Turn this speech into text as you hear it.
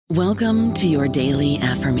Welcome to your daily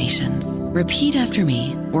affirmations. Repeat after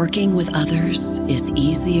me. Working with others is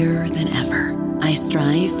easier than ever. I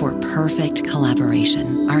strive for perfect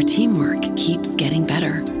collaboration. Our teamwork keeps getting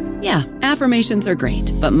better. Yeah, affirmations are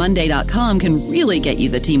great, but Monday.com can really get you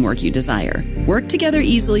the teamwork you desire. Work together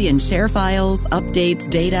easily and share files, updates,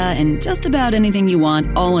 data, and just about anything you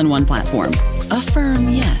want all in one platform. Affirm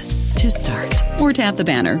yes to start, or tap the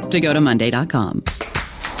banner to go to Monday.com.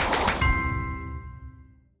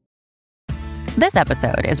 This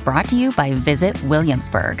episode is brought to you by Visit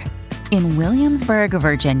Williamsburg. In Williamsburg,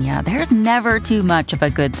 Virginia, there's never too much of a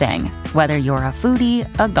good thing. Whether you're a foodie,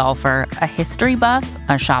 a golfer, a history buff,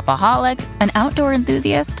 a shopaholic, an outdoor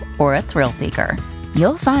enthusiast, or a thrill seeker,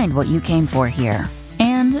 you'll find what you came for here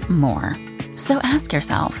and more. So ask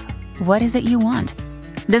yourself, what is it you want?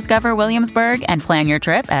 Discover Williamsburg and plan your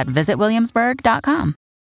trip at visitwilliamsburg.com.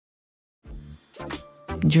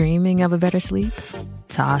 Dreaming of a better sleep?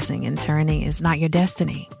 Tossing and turning is not your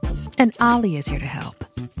destiny. And Ollie is here to help.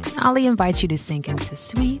 Ollie invites you to sink into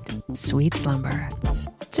sweet, sweet slumber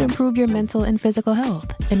to improve your mental and physical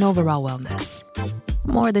health and overall wellness.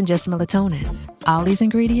 More than just melatonin, Ollie's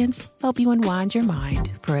ingredients help you unwind your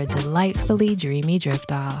mind for a delightfully dreamy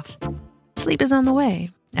drift off. Sleep is on the way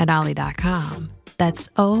at Ollie.com. That's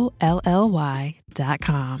OLLY.com.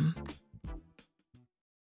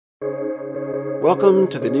 Welcome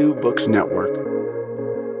to the New Books Network.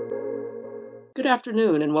 Good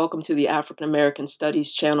afternoon, and welcome to the African American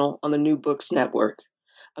Studies channel on the New Books Network.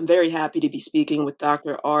 I'm very happy to be speaking with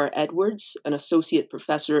Dr. R. Edwards, an associate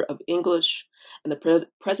professor of English and the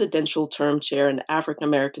presidential term chair in African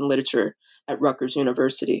American literature at Rutgers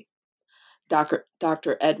University. Dr.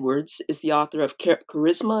 Edwards is the author of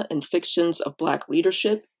Charisma and Fictions of Black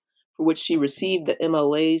Leadership, for which she received the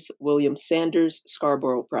MLA's William Sanders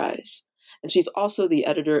Scarborough Prize. And she's also the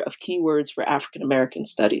editor of Keywords for African American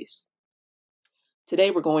Studies. Today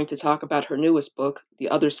we're going to talk about her newest book, The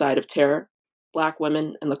Other Side of Terror, Black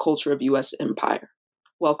Women and the Culture of U.S. Empire.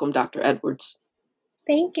 Welcome, Dr. Edwards.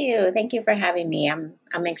 Thank you. Thank you for having me. I'm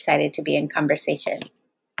excited to be in conversation.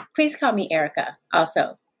 Please call me Erica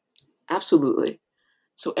also. Absolutely.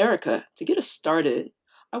 So Erica, to get us started,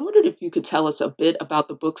 I wondered if you could tell us a bit about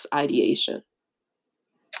the book's ideation.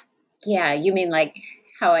 Yeah, you mean like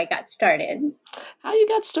how I got started? How you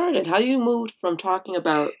got started, how you moved from talking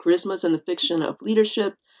about charismas and the fiction of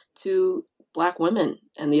leadership to Black women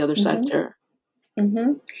and the other side of terror.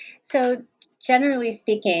 Mm-hmm. So generally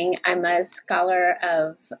speaking, I'm a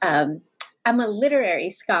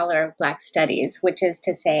literary scholar of Black studies, which is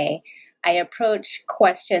to say I approach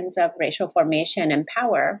questions of racial formation and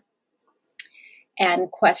power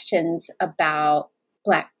and questions about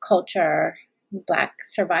Black culture, Black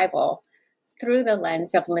survival through the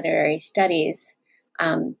lens of literary studies.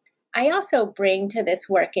 I also bring to this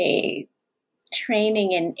work a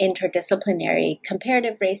training in interdisciplinary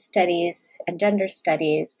comparative race studies and gender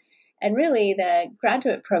studies. And really the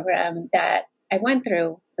graduate program that I went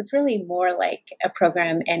through was really more like a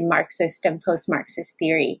program in Marxist and post-Marxist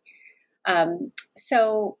theory.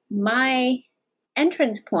 So my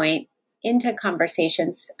entrance point into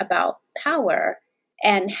conversations about power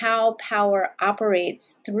and how power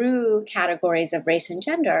operates through categories of race and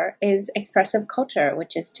gender is expressive culture,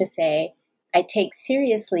 which is to say, I take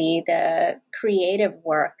seriously the creative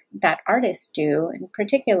work that artists do, and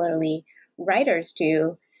particularly writers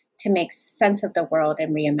do, to make sense of the world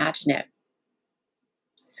and reimagine it.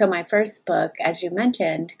 So my first book, as you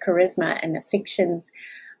mentioned, Charisma and the Fictions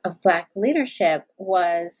of Black Leadership,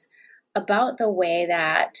 was about the way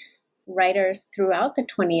that writers throughout the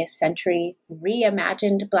 20th century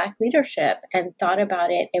reimagined Black leadership and thought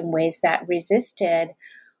about it in ways that resisted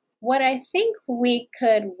what I think we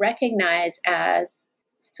could recognize as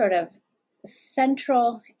sort of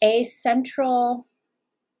central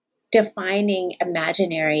defining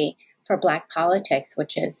imaginary for Black politics,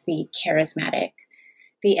 which is the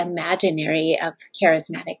imaginary of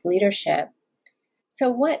charismatic leadership. So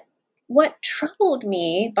what troubled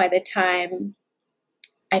me by the time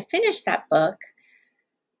I finished that book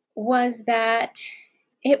was that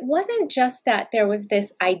it wasn't just that there was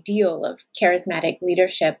this ideal of charismatic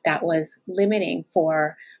leadership that was limiting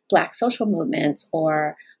for Black social movements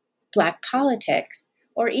or Black politics,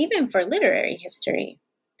 or even for literary history,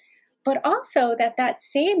 but also that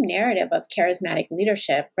same narrative of charismatic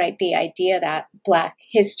leadership, right? The idea that Black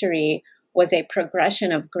history was a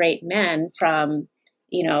progression of great men from,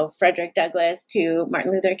 Frederick Douglass to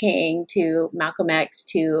Martin Luther King to Malcolm X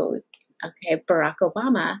to Barack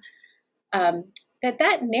Obama.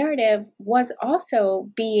 that narrative was also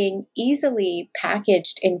being easily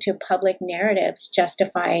packaged into public narratives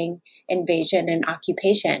justifying invasion and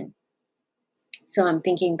occupation. So I'm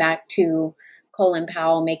thinking back to Colin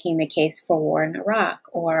Powell making the case for war in Iraq,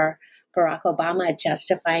 or Barack Obama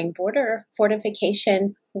justifying border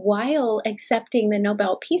fortification while accepting the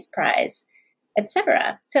Nobel Peace Prize,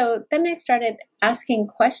 etc. So then I started asking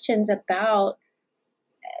questions about,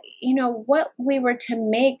 what we were to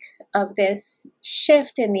make of this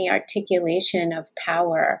shift in the articulation of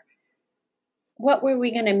power. What were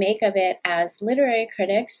we going to make of it as literary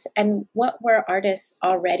critics, and what were artists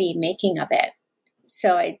already making of it?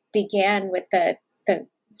 So I began with the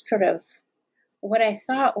sort of what I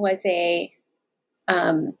thought was a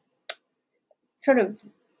sort of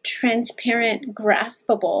transparent,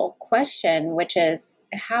 graspable question, which is,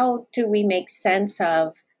 how do we make sense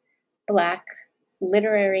of Black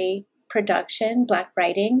literary production, Black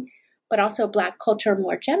writing, but also Black culture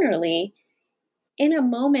more generally, in a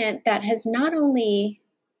moment that has not only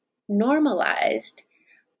normalized,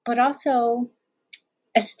 but also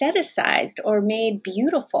aestheticized or made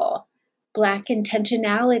beautiful Black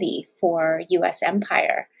intentionality for U.S.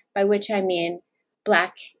 empire, by which I mean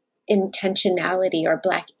Black intentionality or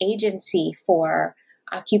Black agency for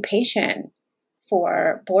occupation,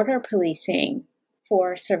 for border policing,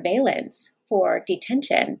 for surveillance, for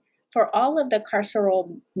detention, for all of the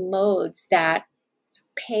carceral modes that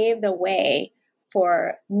pave the way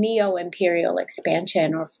for neo-imperial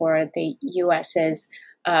expansion, or for the U.S.'s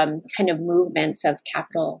kind of movements of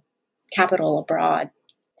capital abroad.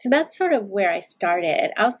 So that's sort of where I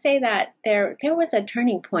started. I'll say that there was a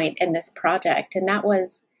turning point in this project, and that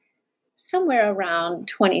was somewhere around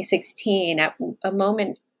 2016, at a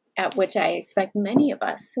moment at which I expect many of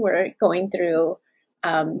us were going through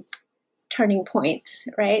turning points,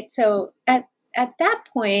 right? So at that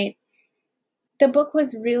point, the book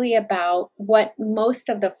was really about what most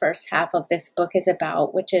of the first half of this book is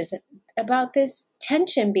about, which is about this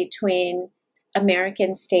tension between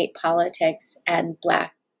American state politics and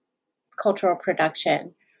Black cultural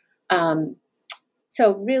production.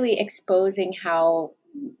 So really exposing how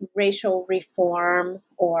racial reform,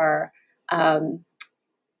 or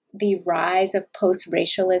the rise of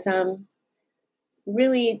post-racialism,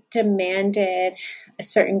 really demanded a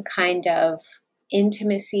certain kind of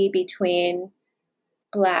intimacy between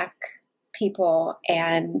Black people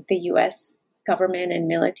and the U.S. government and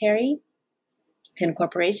military and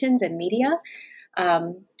corporations and media.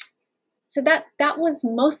 So that was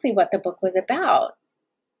mostly what the book was about.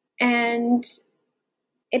 And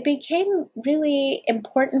it became really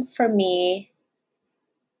important for me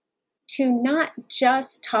to not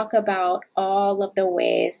just talk about all of the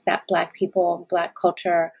ways that Black people and Black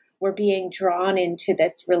culture were being drawn into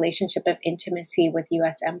this relationship of intimacy with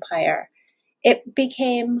U.S. empire. It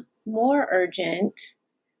became more urgent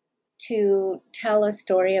to tell a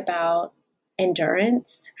story about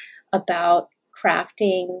endurance, about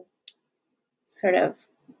crafting sort of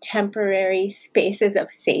temporary spaces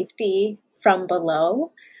of safety from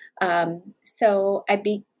below. So I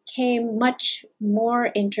became much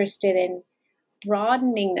more interested in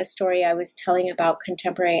broadening the story I was telling about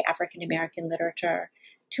contemporary African American literature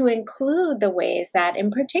to include the ways that,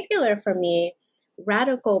 in particular for me,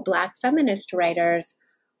 radical Black feminist writers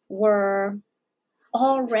were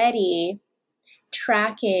already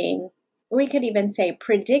tracking, we could even say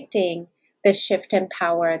predicting, the shift in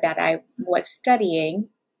power that I was studying.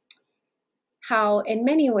 How, in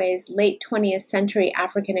many ways, late 20th century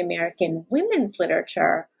African American women's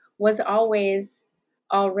literature was always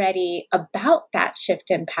already about that shift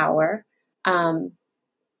in power, and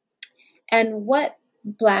what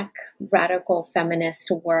Black radical feminist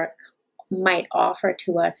work might offer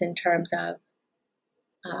to us in terms of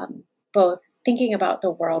both thinking about the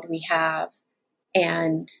world we have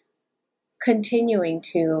and continuing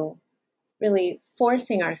to really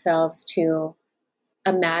forcing ourselves to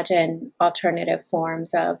imagine alternative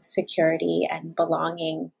forms of security and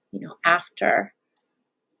belonging, after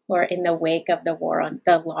or in the wake of the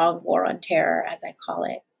long war on terror, as I call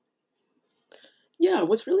it. Yeah,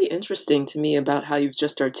 what's really interesting to me about how you've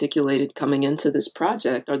just articulated coming into this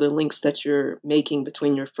project are the links that you're making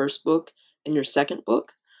between your first book and your second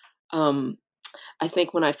book. I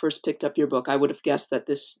think when I first picked up your book, I would have guessed that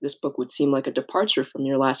this book would seem like a departure from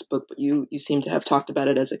your last book, but you seem to have talked about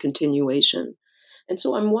it as a continuation. And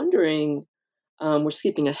so I'm wondering, we're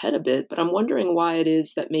skipping ahead a bit, but I'm wondering why it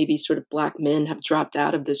is that maybe sort of Black men have dropped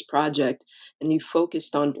out of this project and you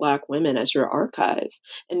focused on Black women as your archive.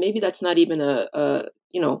 And maybe that's not even an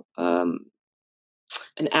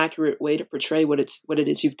an accurate way to portray what it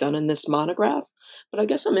is you've done in this monograph. But I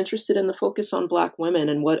guess I'm interested in the focus on Black women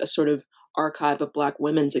and what a sort of archive of Black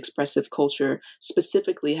women's expressive culture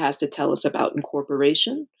specifically has to tell us about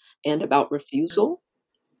incorporation and about refusal.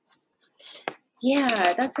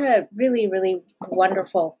 Yeah, that's a really, really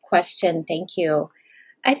wonderful question. Thank you.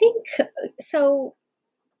 I think so.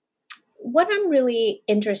 What I'm really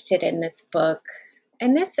interested in this book,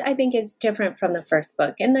 and this I think is different from the first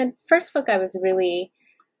book. In the first book, I was really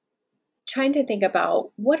trying to think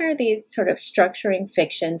about what are these sort of structuring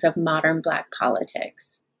fictions of modern Black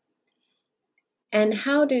politics? And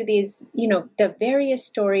how do these, the various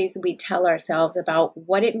stories we tell ourselves about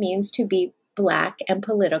what it means to be Black and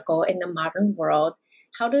political in the modern world,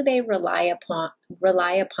 how do they rely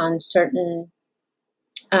upon certain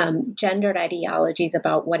gendered ideologies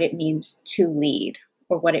about what it means to lead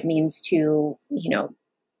or what it means to,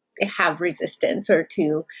 have resistance or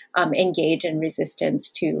to engage in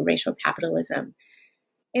resistance to racial capitalism.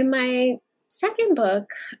 In my second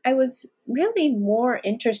book, I was really more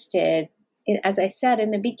interested, as I said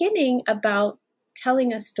in the beginning, about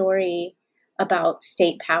telling a story about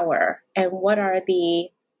state power and what are the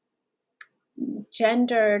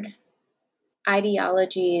gendered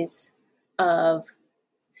ideologies of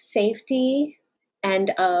safety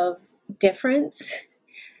and of difference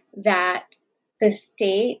that the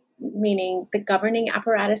state, meaning the governing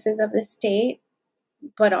apparatuses of the state,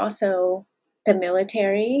 but also the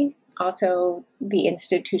military, also the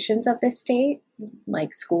institutions of the state,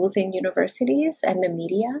 like schools and universities and the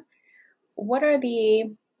media. What are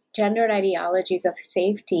the gendered ideologies of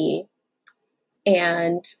safety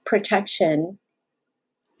and protection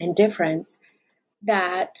and difference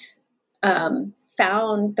that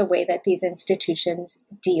found the way that these institutions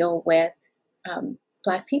deal with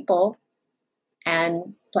Black people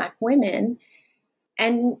and Black women?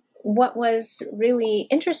 And what was really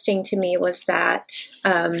interesting to me was that,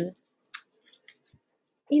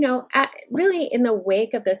 really in the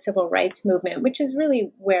wake of the civil rights movement, which is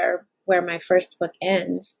really where my first book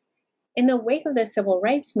ends, in the wake of the civil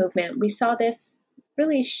rights movement, we saw this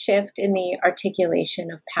really shift in the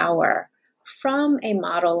articulation of power from a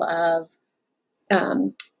model of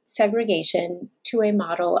segregation to a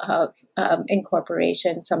model of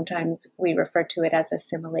incorporation. Sometimes we refer to it as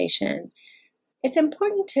assimilation. It's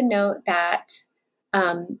important to note that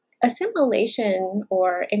assimilation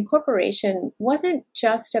or incorporation wasn't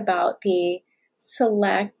just about the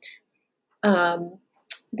select,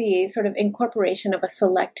 the sort of incorporation of a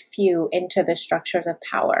select few into the structures of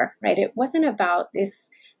power, right? It wasn't about this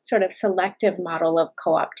sort of selective model of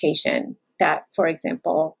co-optation that, for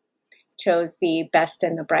example, chose the best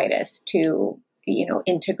and the brightest to,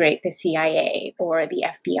 integrate the CIA or the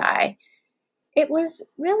FBI. It was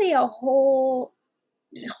really a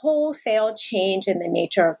wholesale change in the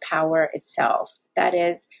nature of power itself. That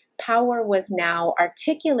is, power was now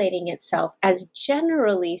articulating itself as,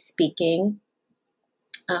 generally speaking,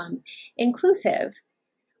 inclusive,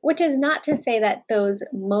 which is not to say that those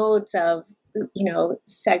modes of,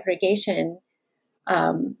 segregation,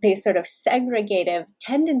 the sort of segregative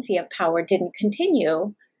tendency of power didn't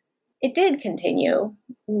continue. It did continue.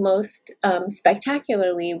 Most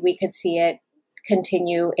spectacularly, we could see it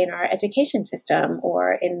continue in our education system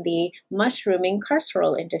or in the mushrooming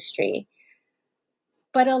carceral industry.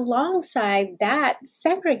 But alongside that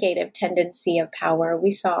segregative tendency of power, we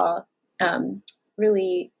saw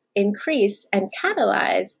really increase and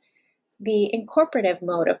catalyze the incorporative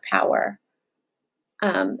mode of power.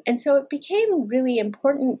 And so it became really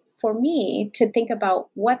important for me to think about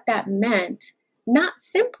what that meant, not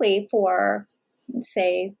simply for,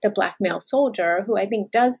 say, the Black male soldier, who I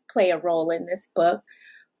think does play a role in this book,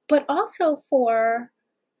 but also for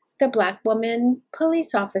the Black woman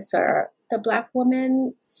police officer, the Black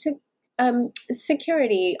woman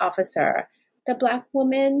security officer, the Black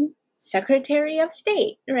woman Secretary of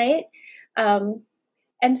State, right?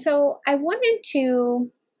 And so I wanted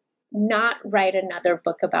to not write another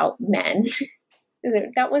book about men.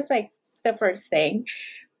 That was like the first thing.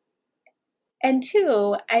 And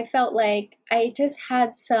two, I felt like I just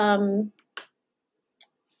had some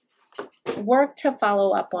work to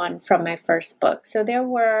follow up on from my first book. So there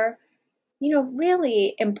were,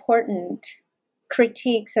 really important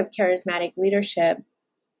critiques of charismatic leadership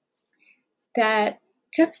that,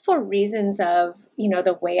 just for reasons of,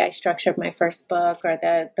 the way I structured my first book or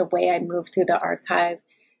the way I moved through the archive,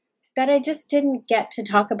 that I just didn't get to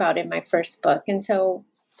talk about in my first book. And so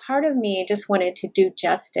part of me just wanted to do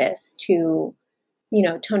justice to,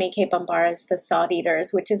 Toni K. Bambara's The Salt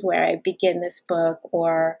Eaters, which is where I begin this book,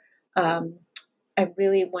 or I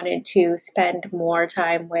really wanted to spend more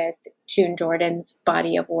time with June Jordan's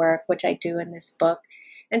body of work, which I do in this book.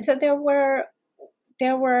 And so there were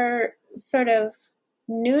sort of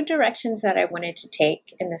new directions that I wanted to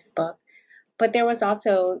take in this book, but there was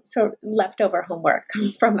also sort of leftover homework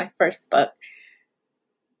from my first book.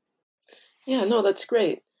 Yeah, no, that's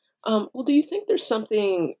great. Well, do you think there's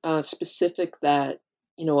something specific that,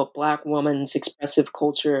 a Black woman's expressive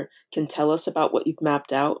culture can tell us about what you've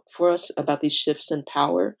mapped out for us about these shifts in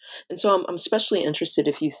power? And so I'm especially interested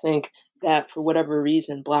if you think that for whatever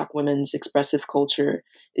reason, Black women's expressive culture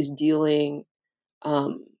is dealing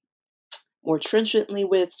um, more trenchantly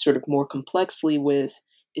with, sort of more complexly with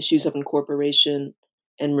issues of incorporation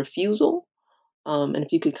and refusal. And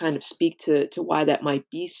if you could kind of speak to why that might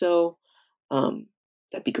be so,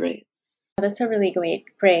 that'd be great. That's a really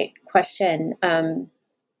great question.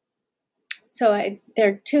 There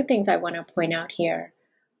are two things I want to point out here.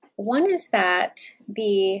 One is that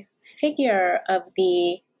the figure of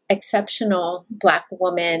the exceptional Black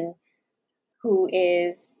woman who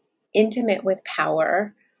is intimate with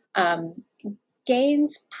power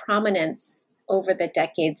gains prominence over the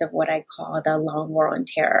decades of what I call the Long War on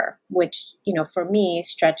Terror, which, for me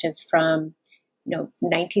stretches from,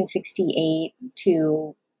 1968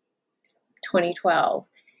 to 2012.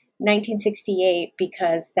 1968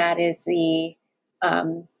 because that is the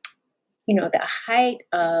the height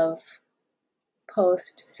of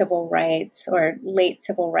post civil rights or late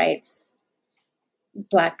civil rights,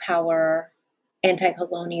 Black power,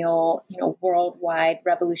 anti-colonial, worldwide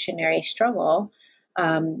revolutionary struggle.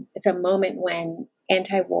 It's a moment when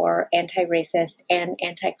anti-war, anti-racist, and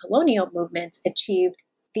anti-colonial movements achieved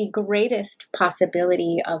the greatest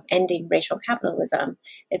possibility of ending racial capitalism.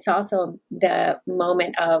 It's also the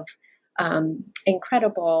moment of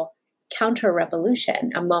incredible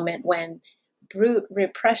counter-revolution, a moment when brute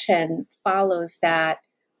repression follows that,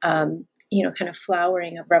 kind of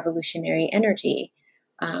flowering of revolutionary energy.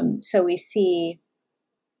 So we see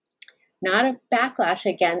not a backlash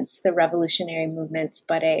against the revolutionary movements,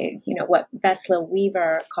 but what Vesla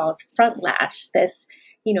Weaver calls frontlash, this,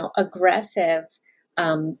 aggressive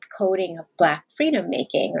coding of Black freedom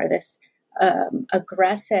making, or this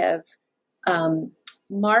aggressive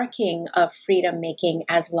marking of freedom making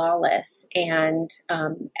as lawless and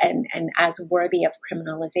as worthy of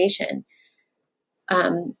criminalization.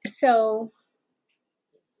 So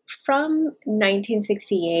from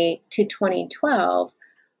 1968 to 2012,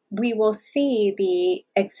 we will see the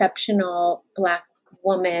exceptional Black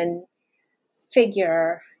woman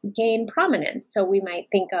figure gain prominence. So we might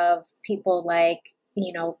think of people like,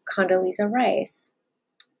 Condoleezza Rice,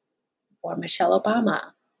 or Michelle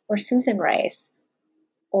Obama, or Susan Rice,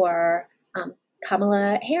 or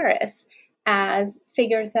Kamala Harris as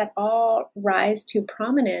figures that all rise to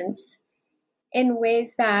prominence in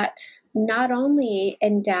ways that not only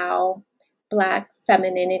endow Black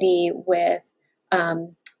femininity with a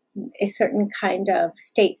certain kind of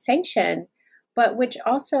state sanction, but which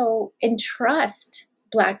also entrust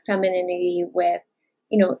Black femininity with,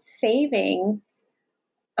 saving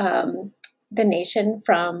the nation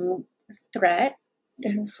from threat,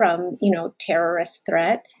 from, terrorist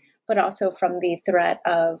threat, but also from the threat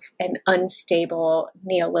of an unstable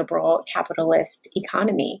neoliberal capitalist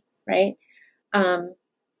economy, right?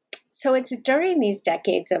 So it's during these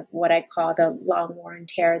decades of what I call the Long War on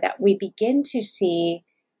Terror that we begin to see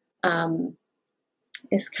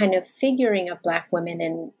this kind of figuring of Black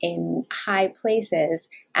women in high places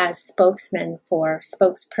as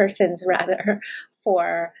spokespersons rather,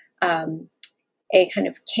 for a kind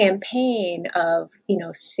of campaign of,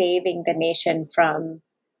 saving the nation from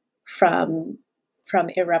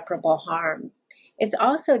irreparable harm. It's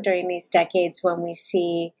also during these decades when we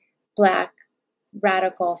see Black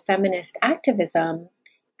radical feminist activism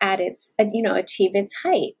at its, achieve its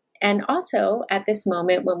height. And also at this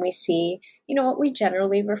moment when we see, what we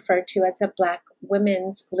generally refer to as a Black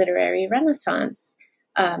women's literary renaissance.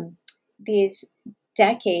 These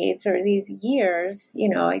decades or these years,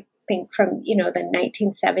 I think from, the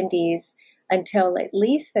 1970s until at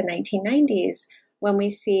least the 1990s, when we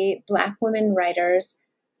see Black women writers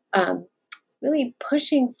really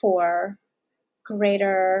pushing for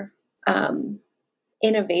greater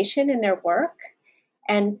innovation in their work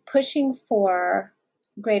and pushing for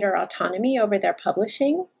greater autonomy over their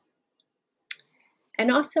publishing. And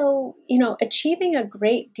also, achieving a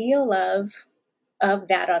great deal of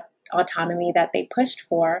that autonomy that they pushed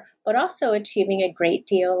for, but also achieving a great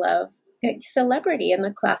deal of celebrity in the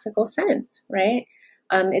classical sense, right?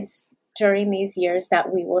 It's during these years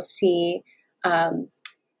that we will see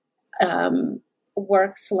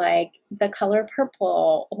works like The Color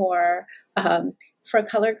Purple, or for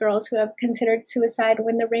colored girls who have considered suicide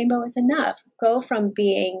when the rainbow is enough, go from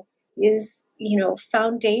being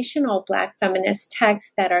foundational Black feminist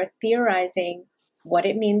texts that are theorizing what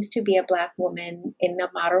it means to be a Black woman in the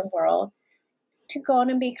modern world, to go on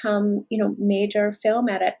and become, major film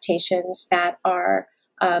adaptations that are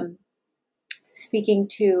speaking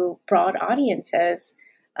to broad audiences,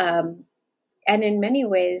 and in many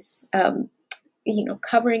ways,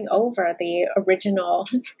 covering over the original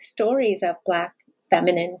stories of Black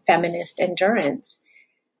feminist endurance.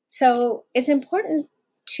 So it's important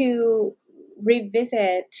to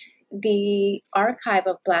revisit the archive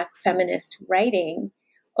of Black feminist writing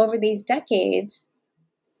over these decades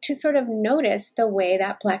to sort of notice the way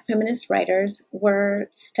that Black feminist writers were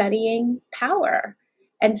studying power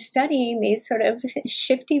and studying these sort of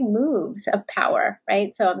shifty moves of power,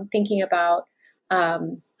 right? So I'm thinking about,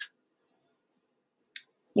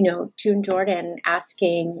 June Jordan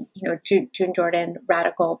asking, June Jordan,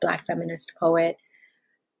 radical Black feminist poet,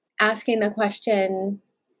 asking the question,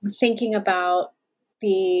 thinking about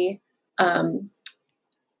the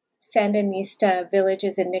Sandinista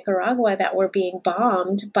villages in Nicaragua that were being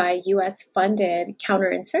bombed by U.S.-funded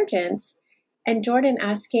counterinsurgents, and Jordan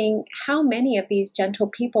asking, how many of these gentle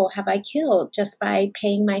people have I killed just by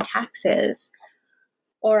paying my taxes?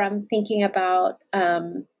 Or I'm thinking about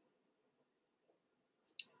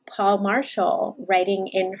Paul Marshall writing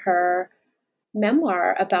in her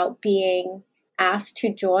memoir about being asked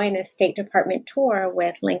to join a State Department tour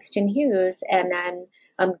with Langston Hughes, and then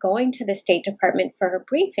going to the State Department for her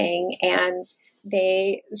briefing, and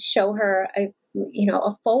they show her a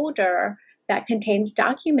folder that contains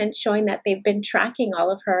documents showing that they've been tracking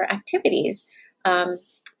all of her activities.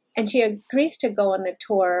 And she agrees to go on the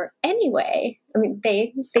tour anyway. I mean,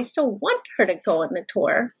 they still want her to go on the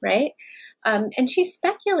tour, right? And she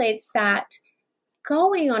speculates that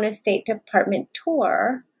going on a State Department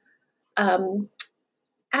tour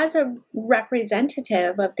as a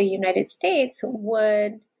representative of the United States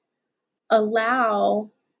would allow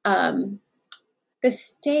the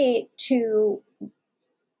state to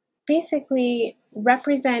basically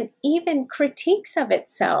represent even critiques of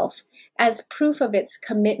itself as proof of its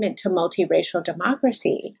commitment to multiracial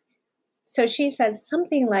democracy. So she says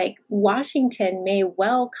something like, Washington may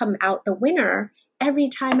well come out the winner every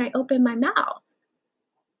time I open my mouth,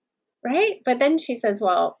 right? But then she says,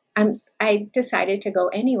 well, I decided to go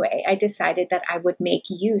anyway. I decided that I would make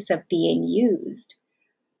use of being used,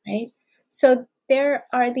 right? So there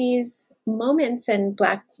are these moments in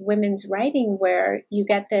Black women's writing where you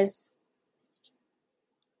get these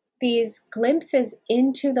glimpses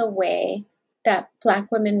into the way that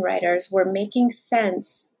Black women writers were making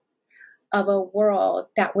sense of a world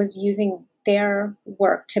that was using their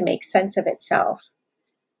work to make sense of itself.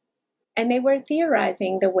 And they were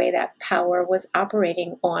theorizing the way that power was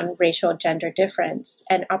operating on racial gender difference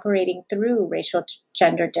and operating through racial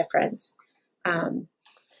gender difference.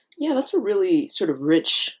 Yeah, that's a really sort of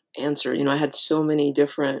rich answer. I had so many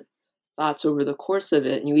different thoughts over the course of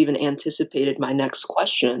it, and you even anticipated my next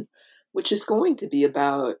question, which is going to be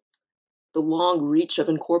about the long reach of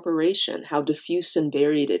incorporation, how diffuse and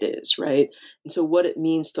varied it is, right? And so what it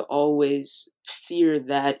means to always fear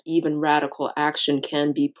that even radical action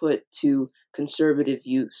can be put to conservative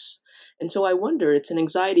use. And so I wonder, it's an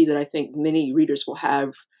anxiety that I think many readers will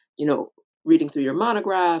have, reading through your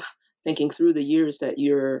monograph, thinking through the years that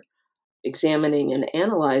you're examining and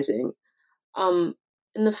analyzing. In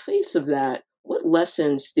the face of that, what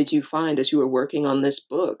lessons did you find as you were working on this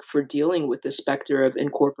book for dealing with the specter of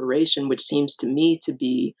incorporation, which seems to me to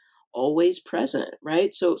be always present,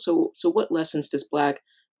 right? So what lessons does Black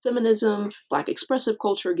feminism, Black expressive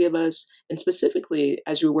culture give us? And specifically,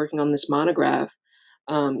 as you were working on this monograph,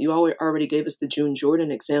 you already gave us the June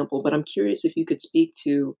Jordan example, but I'm curious if you could speak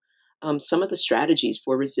to some of the strategies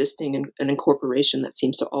for resisting an incorporation that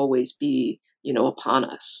seems to always be, upon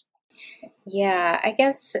us. Yeah, I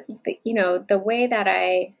guess, the way that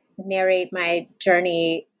I narrate my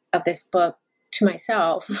journey of this book to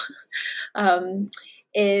myself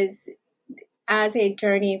is as a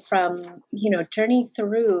journey from, journey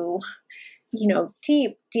through,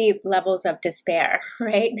 deep, deep levels of despair,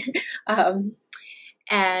 right?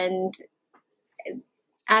 And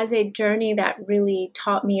as a journey that really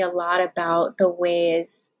taught me a lot about the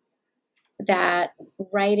ways that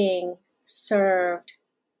writing served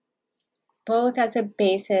both as a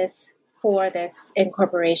basis for this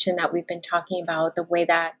incorporation that we've been talking about, the way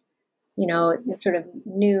that, the sort of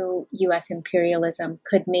new U.S. imperialism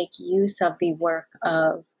could make use of the work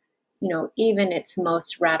of, even its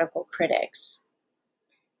most radical critics.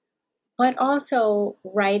 but also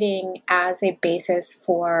writing as a basis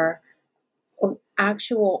for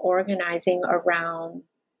actual organizing around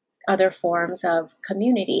other forms of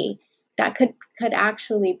community that could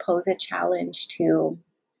actually pose a challenge to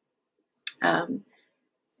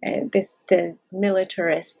the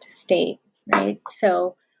militarist state, right?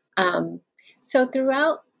 So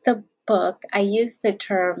throughout the book, I use the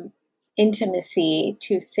term intimacy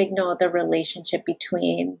to signal the relationship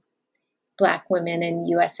between Black women and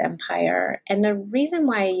U.S. empire. And the reason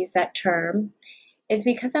why I use that term is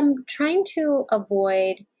because I'm trying to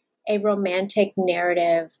avoid a romantic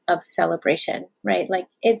narrative of celebration, right? Like,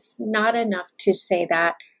 it's not enough to say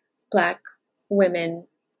that Black women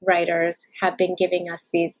writers have been giving us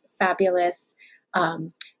these fabulous,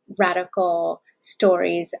 radical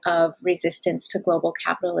stories of resistance to global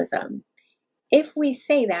capitalism. If we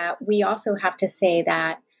say that, we also have to say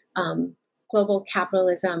that global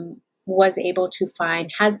capitalism has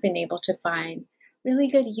been able to find really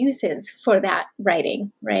good uses for that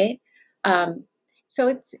writing, right? So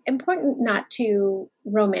it's important not to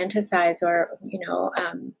romanticize or,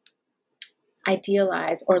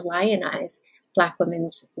 idealize or lionize Black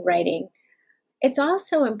women's writing. It's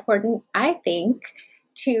also important, I think,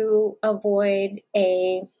 to avoid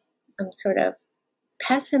a sort of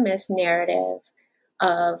pessimist narrative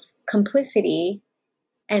of complicity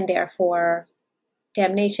and therefore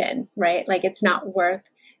damnation, right? Like, it's not worth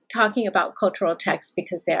talking about cultural texts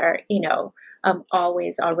because they're,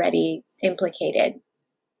 always already implicated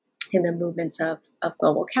in the movements of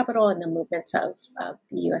global capital and the movements of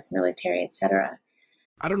the U.S. military, et cetera.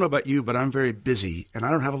 I don't know about you, but I'm very busy and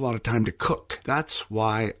I don't have a lot of time to cook. That's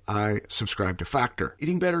why I subscribe to Factor.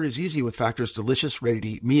 Eating better is easy with Factor's delicious,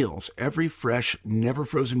 ready-to-eat meals. Every fresh, never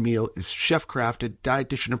frozen meal is chef-crafted,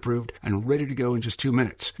 dietitian approved, and ready to go in just 2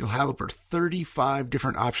 minutes. You'll have over 35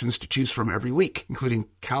 different options to choose from every week, including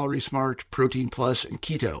Calorie Smart, Protein Plus, and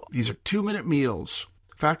Keto. These are 2-minute meals.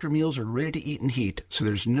 Factor meals are ready to eat and heat, so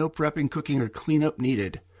there's no prepping, cooking, or cleanup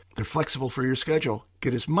needed. They're flexible for your schedule.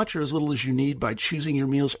 Get as much or as little as you need by choosing your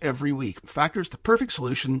meals every week. Factor's the perfect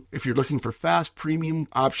solution if you're looking for fast, premium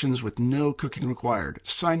options with no cooking required.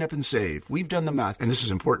 Sign up and save. We've done the math, and this is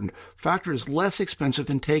important. Factor is less expensive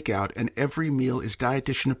than takeout, and every meal is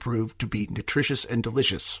dietitian approved to be nutritious and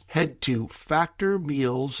delicious. Head to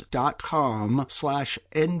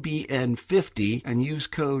factormeals.com/NBN50 and use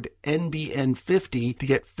code NBN50 to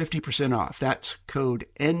get 50% off. That's code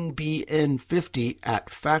NBN50 at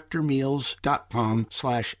factormeals.com/NBN50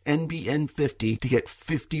 to get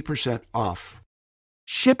 50% off.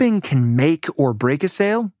 Shipping can make or break a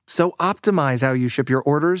sale, so optimize how you ship your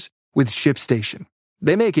orders with ShipStation.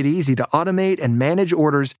 They make it easy to automate and manage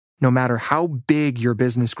orders no matter how big your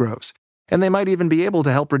business grows. And they might even be able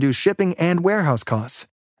to help reduce shipping and warehouse costs.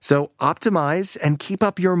 So optimize and keep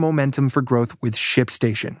up your momentum for growth with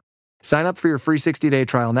ShipStation. Sign up for your free 60-day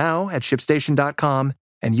trial now at ShipStation.com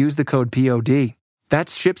and use the code POD.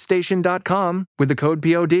 That's ShipStation.com with the code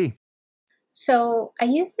POD. So I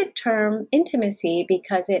use the term intimacy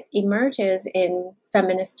because it emerges in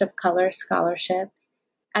feminist of color scholarship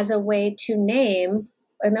as a way to name,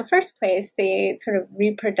 in the first place, the sort of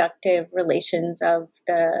reproductive relations of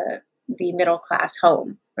the middle class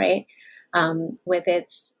home, right? With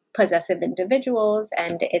its possessive individuals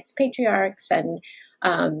and its patriarchs and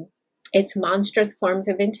its monstrous forms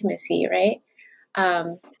of intimacy, right?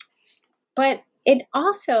 But it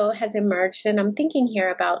also has emerged, and I'm thinking here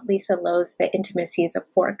about Lisa Lowe's The Intimacies of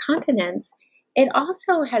Four Continents. It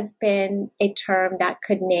also has been a term that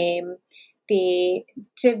could name the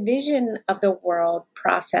division of the world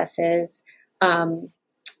processes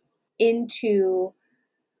into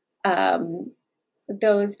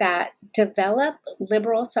those that develop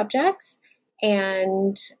liberal subjects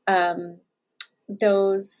and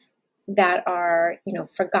those that are,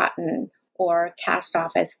 forgotten or cast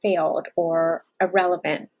off as failed or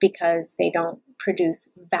irrelevant because they don't produce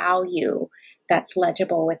value that's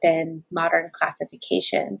legible within modern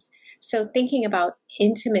classifications. So thinking about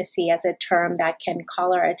intimacy as a term that can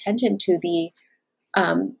call our attention to the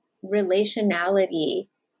relationality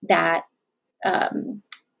that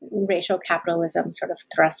racial capitalism sort of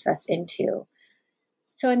thrusts us into.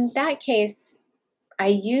 So in that case, I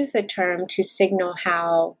use the term to signal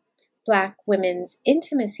how Black women's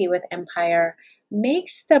intimacy with empire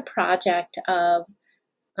makes the project of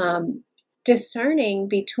discerning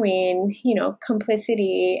between,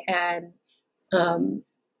 complicity and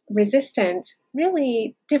resistance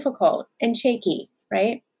really difficult and shaky,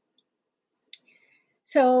 right?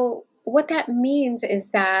 So what that means is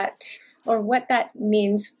that, or what that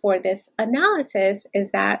means for this analysis is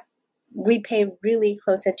that we pay really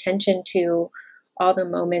close attention to all the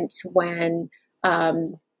moments when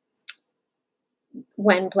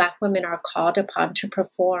Black women are called upon to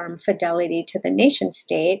perform fidelity to the nation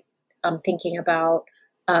state. I'm thinking about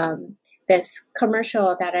this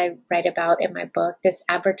commercial that I write about in my book, this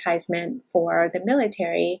advertisement for the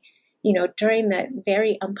military, during the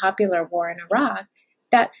very unpopular war in Iraq,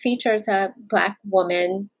 that features a Black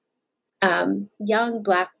woman, young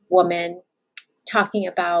Black woman, talking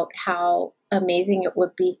about how amazing it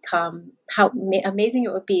would be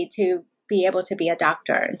to be able to be a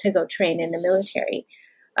doctor and to go train in the military.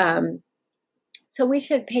 So we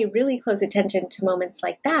should pay really close attention to moments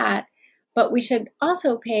like that, but we should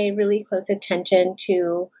also pay really close attention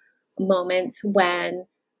to moments when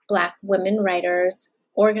Black women writers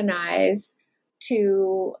organize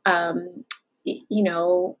to,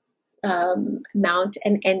 mount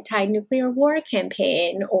an anti-nuclear war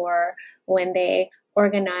campaign, or when they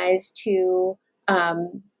organize to,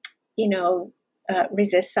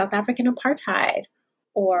 resist South African apartheid,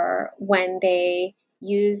 or when they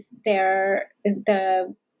use the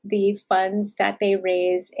funds that they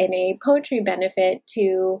raise in a poetry benefit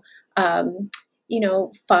to,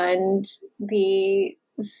 fund the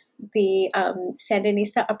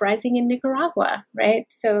Sandinista uprising in Nicaragua, right?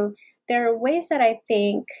 So there are ways that I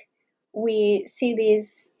think we see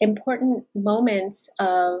these important moments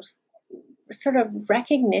of sort of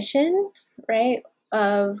recognition, right,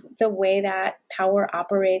 of the way that power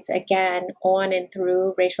operates, again, on and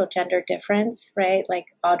through racial gender difference, right? Like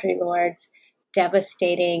Audre Lorde's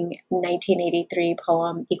devastating 1983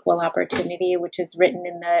 poem, Equal Opportunity, which is written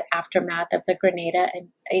in the aftermath of the Grenada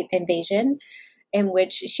invasion, in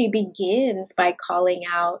which she begins by calling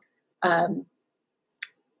out the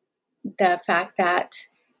fact that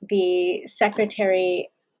the Secretary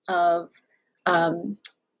of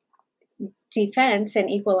Defense and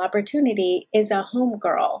Equal Opportunity is a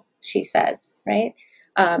homegirl, she says, right?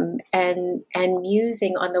 And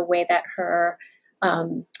musing on the way that her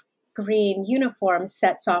green uniform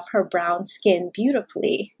sets off her brown skin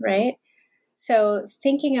beautifully, right? So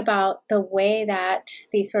thinking about the way that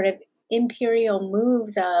these sort of imperial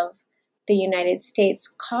moves of the United States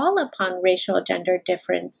call upon racial gender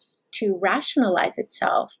difference to rationalize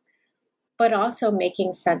itself, but also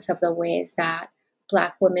making sense of the ways that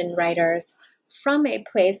Black women writers, from a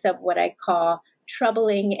place of what I call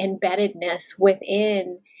troubling embeddedness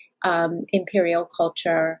within imperial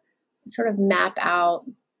culture, sort of map out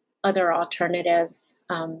other alternatives,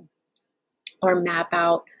 or map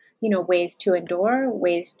out, ways to endure,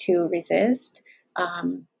 ways to resist.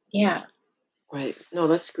 Yeah. Right. No,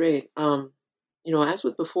 that's great. As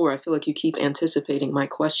with before, I feel like you keep anticipating my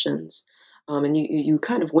questions. And you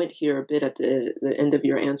kind of went here a bit at the end of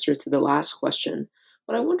your answer to the last question.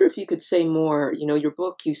 But I wonder if you could say more. Your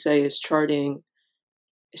book, you say, is charting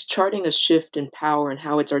a shift in power and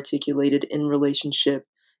how it's articulated in relationship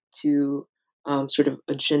to sort of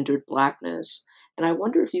a gendered Blackness. And I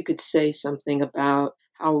wonder if you could say something about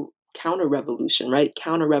how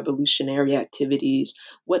counter-revolutionary activities,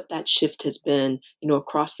 what that shift has been,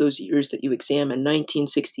 across those years that you examine,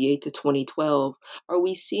 1968 to 2012. Are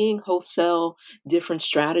we seeing wholesale different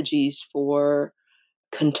strategies for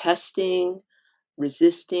contesting,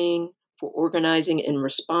 resisting, for organizing in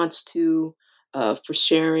response to, for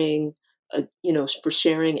sharing, for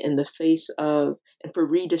sharing in the face of, and for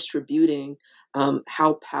redistributing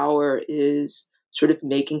how power is sort of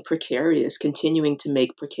continuing to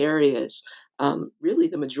make precarious, really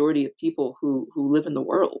the majority of people who live in the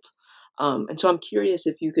world. And so I'm curious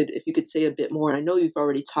if you could say a bit more. I know you've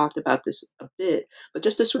already talked about this a bit, but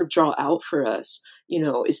just to sort of draw out for us,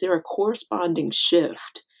 is there a corresponding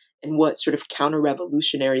shift in what sort of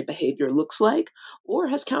counter-revolutionary behavior looks like? Or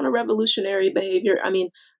has counter-revolutionary behavior,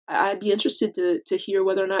 I'd be interested to hear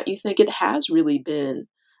whether or not you think it has really been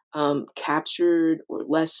captured or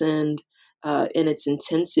lessened in its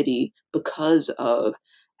intensity because of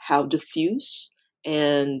how diffuse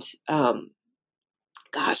and,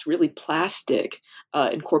 really plastic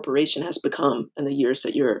incorporation has become in the years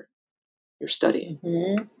that you're studying.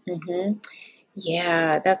 Mm-hmm. Mm-hmm.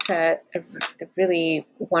 Yeah, that's a really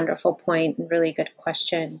wonderful point and really good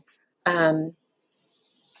question. There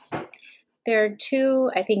are two,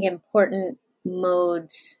 I think, important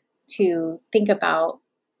modes to think about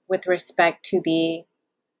with respect to the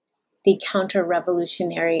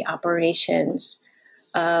counter-revolutionary operations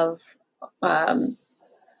of the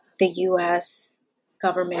U.S.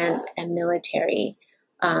 government and military,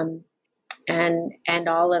 and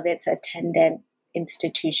all of its attendant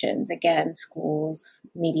institutions, again, schools,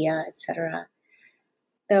 media, etc.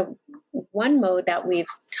 The one mode that we've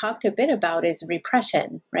talked a bit about is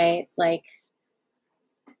repression, right? Like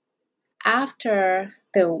after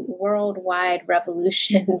the worldwide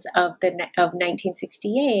revolutions of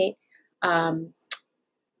 1968,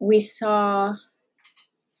 we saw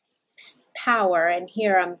power, and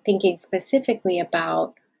here I'm thinking specifically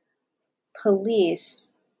about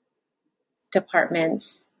police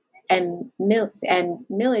departments and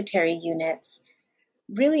military units,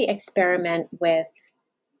 really experiment with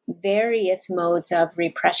various modes of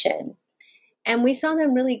repression. And we saw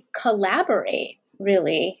them really collaborate,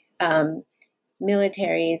 the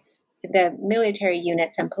military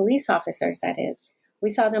units and police officers, that is. We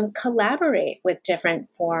saw them collaborate with different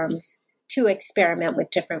forms to experiment with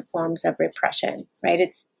different forms of repression, right?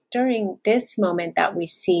 It's during this moment that we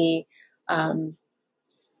see, and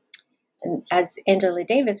as Angela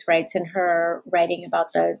Davis writes in her writing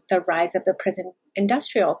about the rise of the prison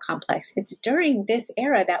industrial complex, it's during this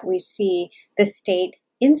era that we see the state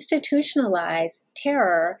institutionalize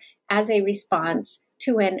terror as a response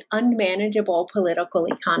to an unmanageable political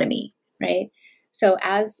economy, right? So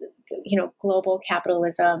as, global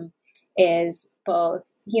capitalism is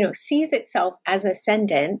both, sees itself as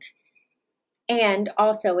ascendant and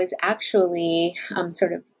also is actually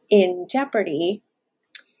sort of in jeopardy,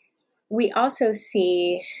 we also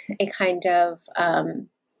see a kind of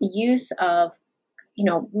use of,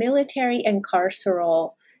 military and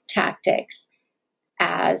carceral tactics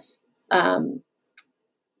as the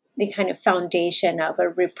kind of foundation of a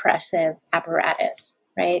repressive apparatus,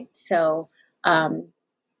 right? So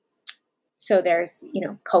there's,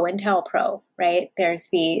 COINTELPRO, right? There's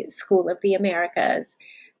the School of the Americas.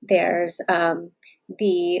 There's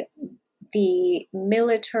the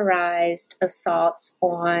militarized assaults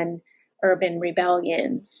on urban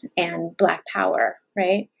rebellions and Black Power,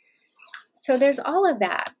 right? So there's all of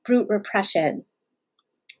that brute repression,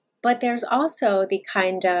 but there's also the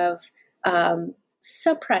kind of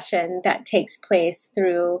suppression that takes place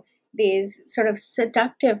through these sort of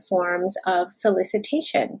seductive forms of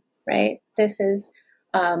solicitation, right? This is,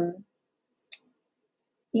 the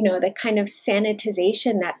kind of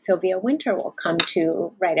sanitization that Sylvia Wynter will come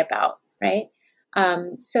to write about, right?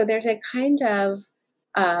 So there's a kind of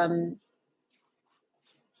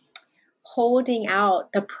holding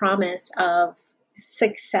out the promise of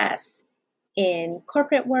success in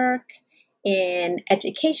corporate work, in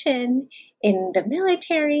education, in the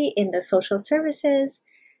military, in the social services,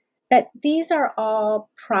 that these are all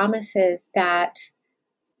promises that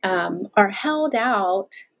are held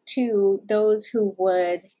out to those who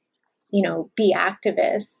would, be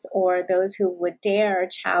activists or those who would dare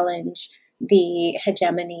challenge the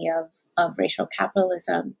hegemony of racial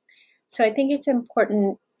capitalism. So I think it's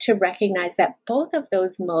important to recognize that both of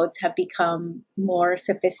those modes have become more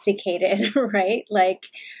sophisticated, right? Like,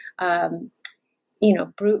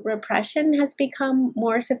 brute repression has become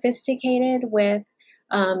more sophisticated with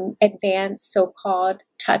advanced so-called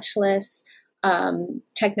touchless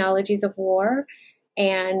technologies of war,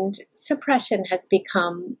 and suppression has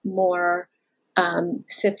become more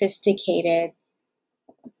sophisticated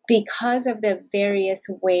because of the various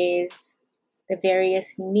ways, the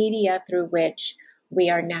various media through which we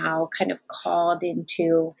are now kind of called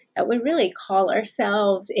into, that we really call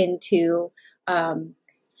ourselves into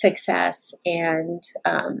success and,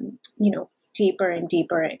 deeper and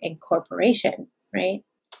deeper incorporation, right?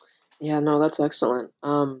 Yeah, no, that's excellent.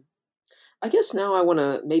 I guess now I want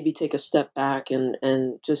to maybe take a step back and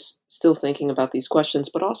just still thinking about these questions,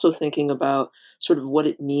 but also thinking about sort of what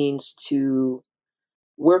it means to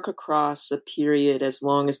work across a period as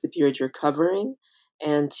long as the period you're covering,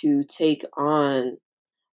 and to take on,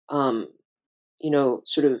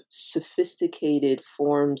 sort of sophisticated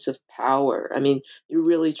forms of power. I mean, you're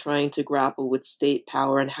really trying to grapple with state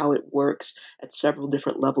power and how it works at several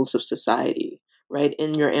different levels of society, right?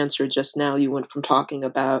 In your answer just now, you went from talking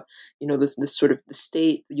about, this sort of the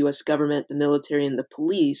state, the U.S. government, the military, and the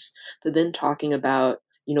police, to then talking about,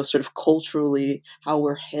 sort of culturally how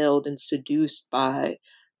we're hailed and seduced by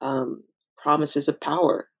promises of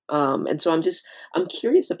power. And so I'm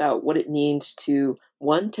curious about what it means to,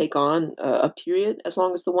 one, take on a period as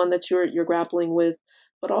long as the one that you're grappling with,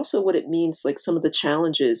 but also what it means, like some of the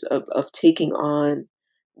challenges of taking on,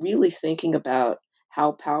 really thinking about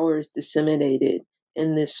how power is disseminated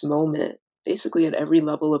in this moment, basically at every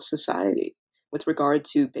level of society, with regard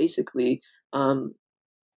to basically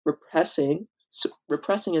repressing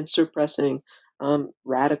and suppressing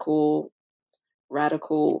radical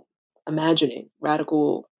imagining,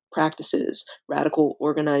 radical practices, radical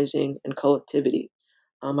organizing and collectivity.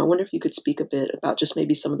 I wonder if you could speak a bit about just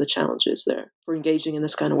maybe some of the challenges there for engaging in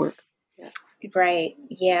this kind of work. Yeah. Right.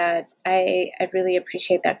 Yeah. I really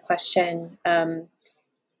appreciate that question.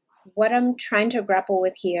 what I'm trying to grapple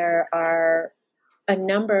with here are a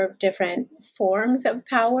number of different forms of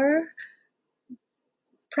power.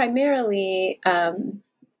 Primarily,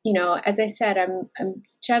 as I said, I'm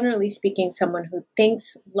generally speaking someone who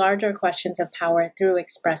thinks larger questions of power through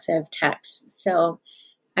expressive text. So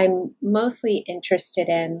I'm mostly interested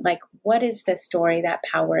in, like, what is the story that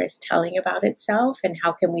power is telling about itself, and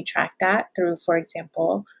how can we track that through, for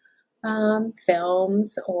example,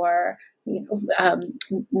 films or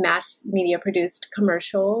mass media produced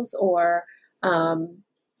commercials or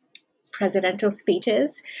presidential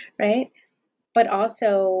speeches, right? But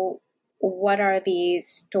also, what are the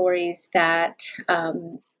stories that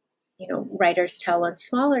writers tell on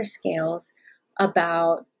smaller scales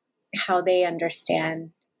about how they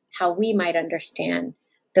understand, how we might understand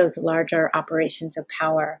those larger operations of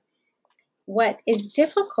power. What is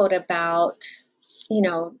difficult about,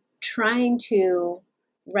 trying to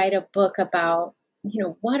write a book about,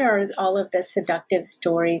 what are all of the seductive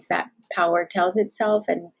stories that power tells itself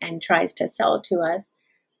and tries to sell to us,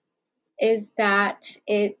 is that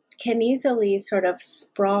it can easily sort of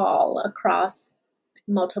sprawl across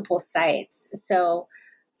multiple sites. So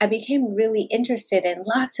I became really interested in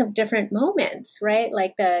lots of different moments, right?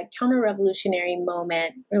 Like the counter-revolutionary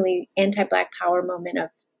moment, really anti-Black power moment of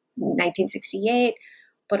 1968,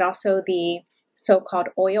 but also the so-called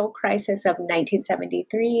oil crisis of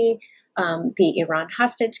 1973, the Iran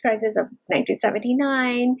hostage crisis of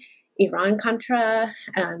 1979, Iran-Contra,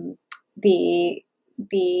 the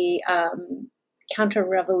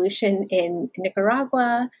counter-revolution in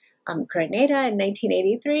Nicaragua, Grenada in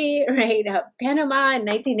 1983, right? Panama in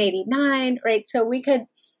 1989, right? So we could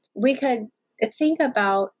think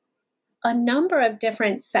about a number of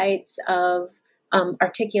different sites of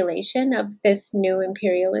articulation of this new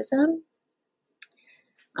imperialism,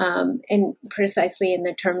 and precisely in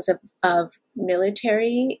the terms of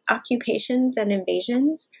military occupations and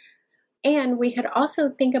invasions. And we could also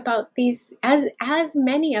think about these as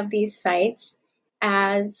many of these sites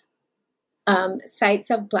as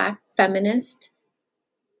sites of Black feminist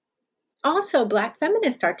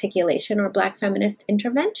articulation or Black feminist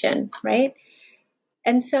intervention, right?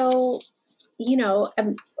 And so,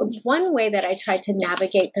 one way that I tried to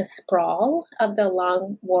navigate the sprawl of the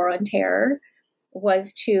long war on terror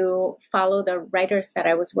was to follow the writers that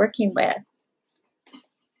I was working with.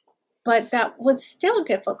 But that was still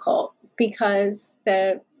difficult because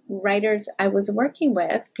the writers I was working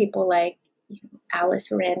with, people like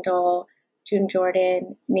Alice Randall, June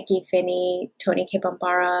Jordan, Nikki Finney, Toni K.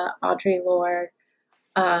 Bambara, Audre Lorde,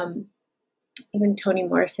 even Toni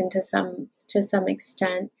Morrison to some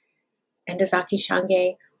extent, and Dazaki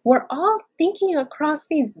Shange, were all thinking across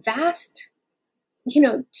these vast,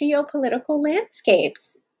 geopolitical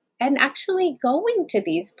landscapes and actually going to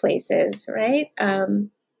these places, right?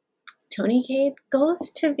 Toni K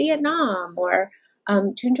goes to Vietnam, or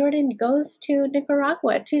June Jordan goes to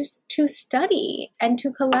Nicaragua to study and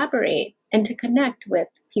to collaborate and to connect with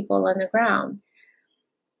people on the ground.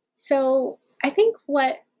 So I think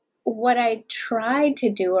what I tried to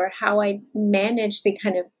do, or how I managed the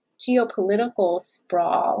kind of geopolitical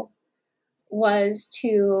sprawl, was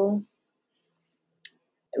to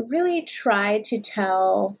really try to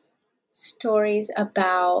tell stories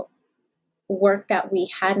about work that we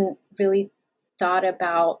hadn't really thought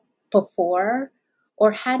about before,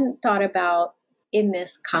 or hadn't thought about in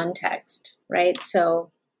this context, right?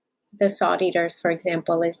 So The Salt Eaters, for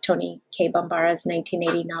example, is Toni K. Bambara's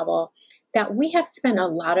 1980 novel that we have spent a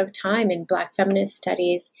lot of time in Black feminist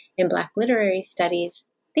studies, in Black literary studies,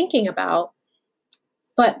 thinking about,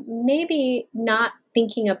 but maybe not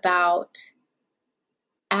thinking about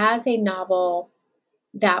as a novel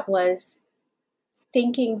that was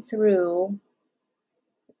thinking through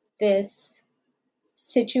this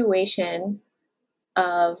situation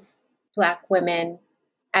of Black women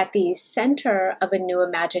at the center of a new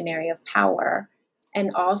imaginary of power,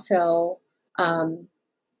 and also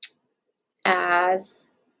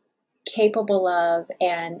as capable of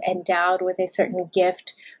and endowed with a certain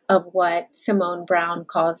gift of what Simone Brown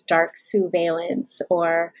calls dark surveillance,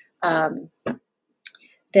 or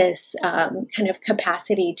this kind of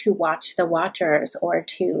capacity to watch the watchers, or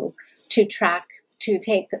to track, to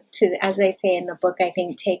as they say in the book, I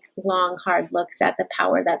think, take long, hard looks at the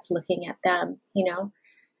power that's looking at them,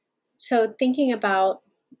 So thinking about,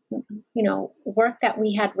 work that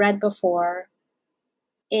we had read before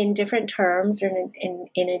in different terms, or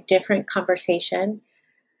in a different conversation,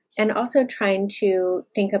 and also trying to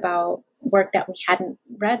think about work that we hadn't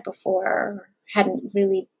read before, hadn't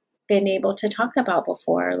really been able to talk about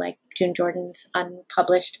before, like June Jordan's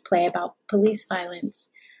unpublished play about police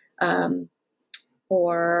violence,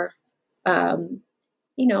 or, a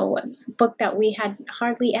book that we had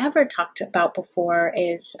hardly ever talked about before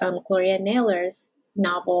is Gloria Naylor's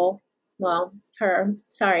novel, fictionalized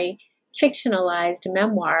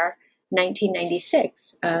memoir,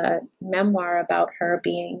 1996, a memoir about her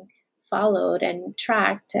being followed and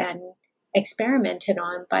tracked and experimented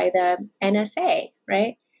on by the NSA,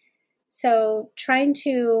 right? So trying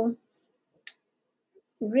to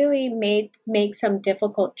really make some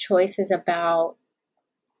difficult choices about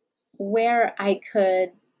where I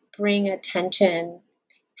could bring attention,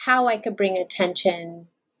 how I could bring attention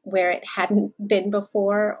where it hadn't been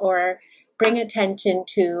before, or bring attention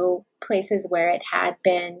to places where it had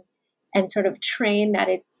been, and sort of train that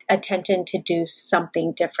attention to do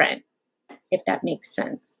something different, if that makes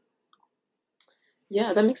sense.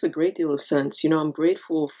 Yeah, that makes a great deal of sense. I'm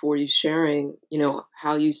grateful for you sharing,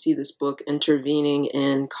 how you see this book intervening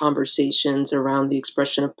in conversations around the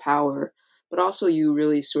expression of power, but also you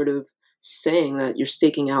really sort of saying that you're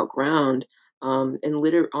staking out ground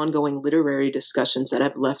in ongoing literary discussions that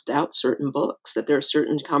have left out certain books, that there are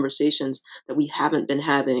certain conversations that we haven't been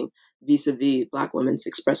having vis-a-vis Black women's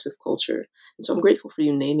expressive culture. And so I'm grateful for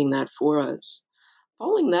you naming that for us.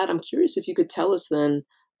 Following that, I'm curious if you could tell us then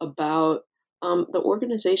about the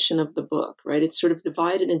organization of the book, right? It's sort of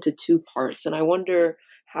divided into two parts. And I wonder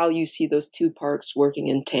how you see those two parts working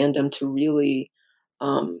in tandem to really,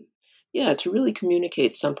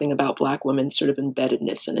 communicate something about Black women's sort of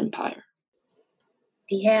embeddedness in empire.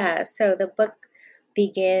 Yeah, so the book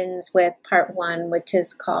begins with part one, which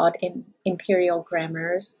is called Imperial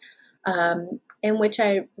Grammars, in which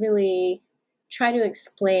I really try to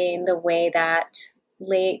explain the way that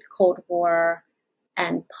late Cold War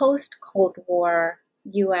and post-Cold War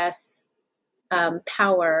U.S.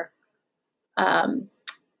 Power,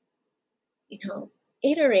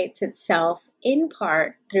 iterates itself in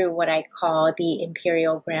part through what I call the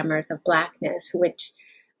imperial grammars of Blackness, which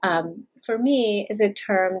for me is a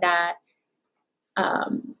term that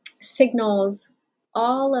signals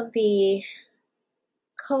all of the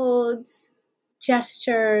codes,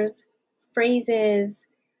 gestures, phrases,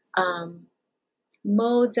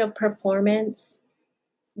 modes of performance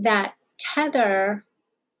that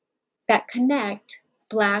connect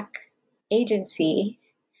Black agency,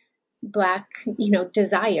 Black,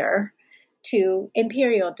 desire to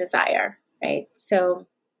imperial desire, right? So,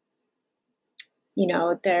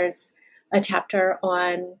 there's a chapter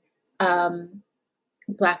on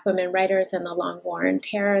Black women writers and the Long War on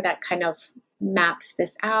Terror that kind of maps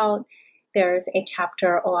this out. There's a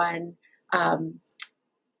chapter on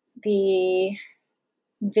the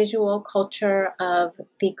visual culture of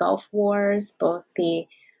the Gulf Wars, both the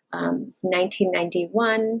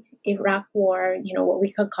 1991 Iraq War, what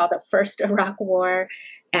we could call the first Iraq War,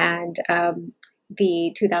 and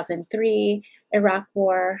the 2003 Iraq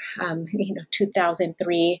War,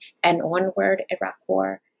 2003 and onward Iraq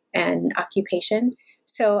War and occupation.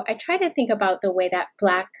 So I try to think about the way that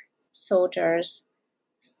Black soldiers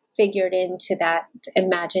figured into that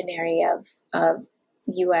imaginary of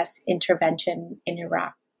U.S. intervention in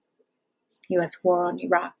Iraq, U.S. war on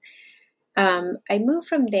Iraq. I moved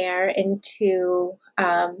from there into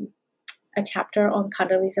a chapter on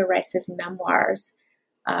Condoleezza Rice's memoirs,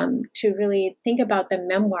 to really think about the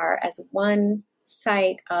memoir as one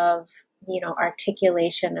site of,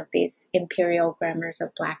 articulation of these imperial grammars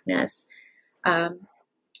of Blackness.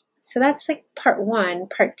 So that's like part one.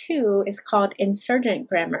 Part two is called Insurgent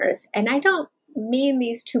Grammars. And I don't mean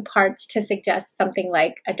these two parts to suggest something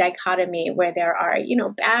like a dichotomy where there are,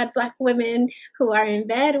 bad Black women who are in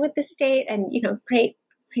bed with the state and, great,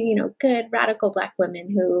 good radical Black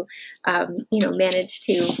women who, manage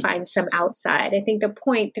to find some outside. I think the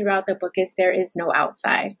point throughout the book is there is no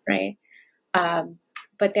outside, right?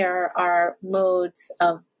 But there are modes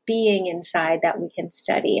of being inside that we can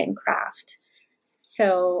study and craft.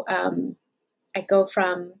 So I go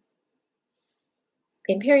from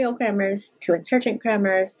imperial grammars to insurgent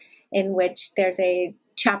grammars, in which there's a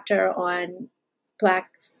chapter on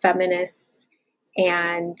Black feminists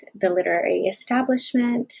and the literary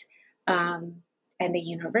establishment, and the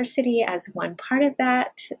university as one part of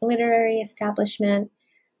that literary establishment.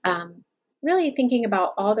 Really thinking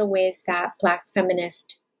about all the ways that Black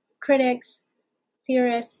feminist critics,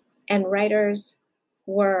 theorists, and writers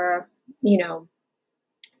were,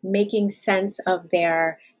 making sense of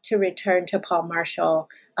to return to Paul Marshall,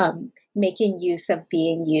 making use of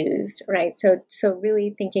being used, right? So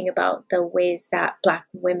really thinking about the ways that Black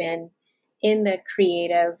women in the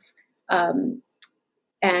creative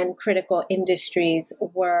and critical industries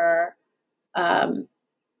were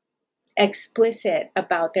explicit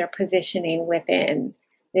about their positioning within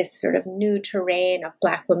this sort of new terrain of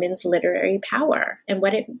Black women's literary power and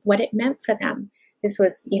what it meant for them. This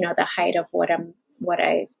was, the height of what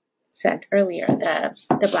I said earlier,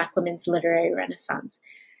 the Black women's literary renaissance,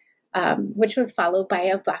 which was followed by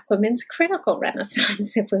a Black women's critical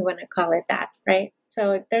renaissance, if we want to call it that, right?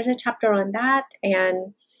 So there's a chapter on that,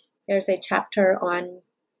 and there's a chapter on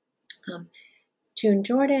June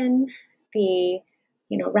Jordan, the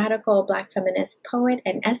radical Black feminist poet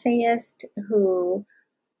and essayist who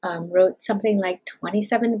wrote something like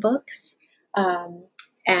 27 books,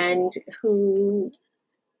 and who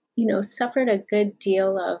suffered a good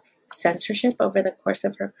deal of censorship over the course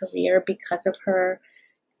of her career because of her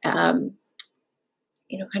kind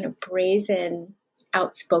of brazen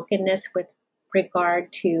outspokenness with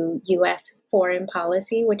regard to U.S. foreign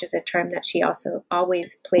policy, which is a term that she also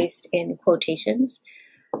always placed in quotations.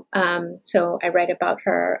 So I write about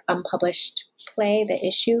her unpublished play, The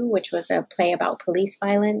Issue, which was a play about police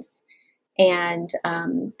violence. And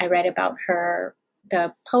I write about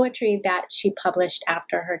the poetry that she published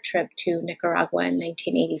after her trip to Nicaragua in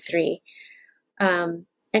 1983. And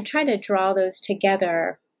try to draw those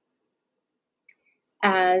together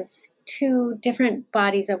as two different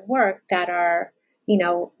bodies of work that are,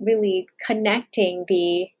 really connecting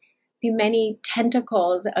the many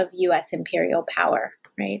tentacles of U.S. imperial power,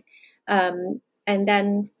 right? And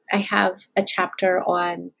then I have a chapter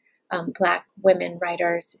on Black women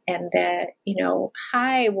writers and the,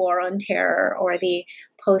 high war on terror or the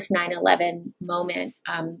post 9/11 moment.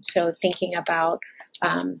 So thinking about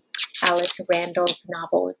Alice Randall's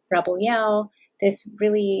novel Rebel Yell, this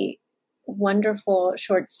really wonderful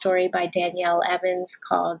short story by Danielle Evans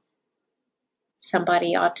called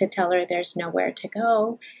Somebody Ought to Tell Her There's Nowhere to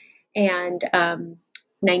Go, and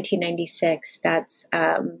 1996, that's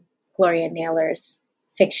Gloria Naylor's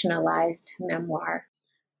fictionalized memoir.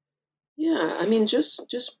 Yeah, I mean,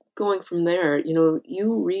 just going from there,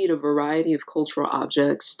 you read a variety of cultural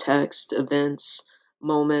objects, text, events,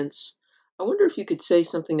 moments. I wonder if you could say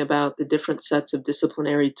something about the different sets of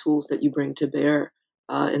disciplinary tools that you bring to bear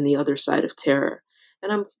in the other side of terror.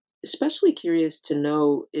 And I'm especially curious to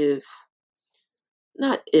know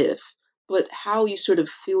but how you sort of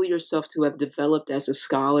feel yourself to have developed as a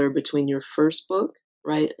scholar between your first book,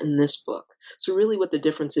 right, and this book. So really what the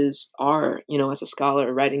differences are, as a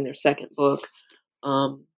scholar writing their second book.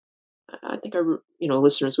 I think our,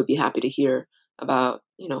 listeners would be happy to hear about,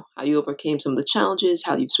 how you overcame some of the challenges,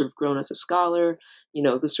 how you've sort of grown as a scholar,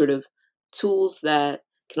 the sort of tools that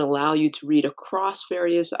can allow you to read across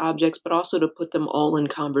various objects, but also to put them all in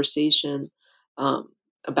conversation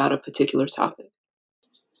about a particular topic.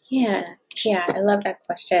 Yeah, I love that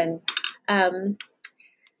question.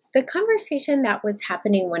 The conversation that was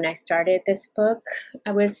happening when I started this book,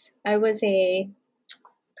 I was a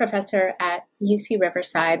professor at UC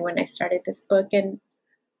Riverside when I started this book, and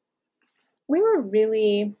we were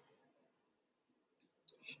really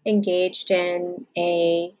engaged in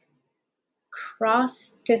a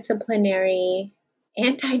cross-disciplinary,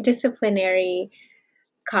 anti-disciplinary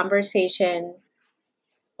conversation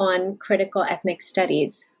on critical ethnic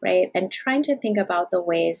studies, right? And trying to think about the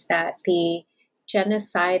ways that the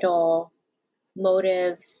genocidal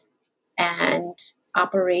motives and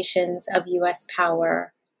operations of U.S.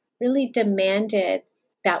 power really demanded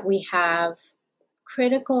that we have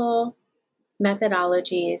critical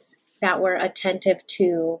methodologies that were attentive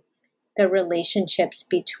to the relationships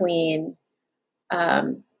between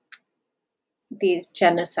these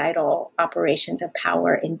genocidal operations of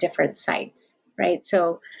power in different sites, right?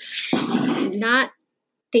 So not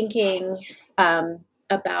thinking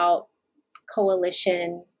about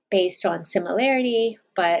coalition based on similarity,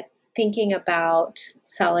 but thinking about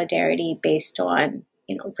solidarity based on,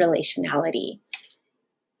 relationality.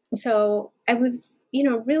 So I was,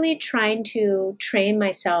 really trying to train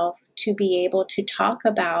myself to be able to talk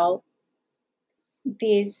about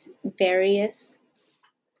these various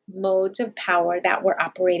modes of power that were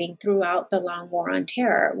operating throughout the long war on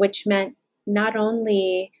terror, which meant not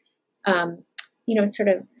only, sort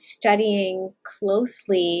of studying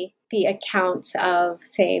closely the accounts of,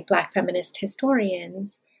 say, Black feminist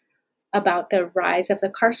historians about the rise of the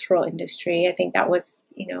carceral industry. I think that was,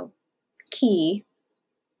 key.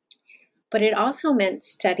 But it also meant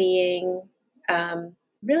studying,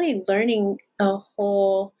 really learning a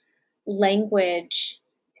whole language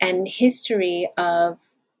and history of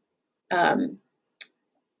the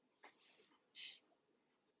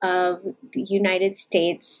United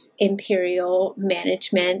States imperial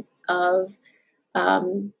management of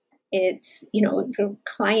its, sort of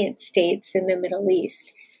client states in the Middle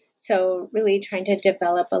East. So really trying to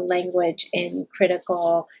develop a language in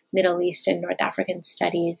critical Middle East and North African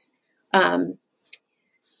studies.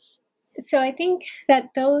 So I think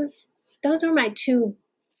that those were my two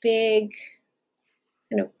big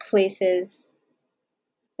places.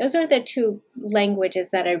 Those are the two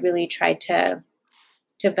languages that I really tried to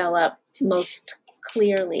develop most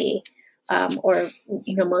clearly, or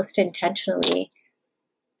most intentionally.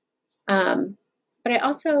 But I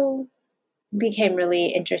also became really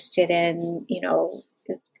interested in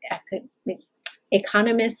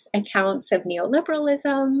economists' accounts of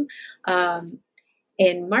neoliberalism,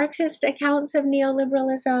 in Marxist accounts of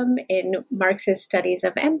neoliberalism, in Marxist studies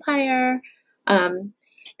of empire. And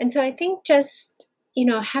so I think just,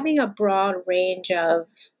 having a broad range of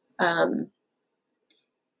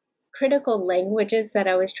critical languages that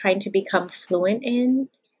I was trying to become fluent in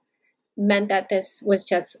meant that this was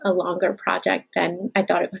just a longer project than I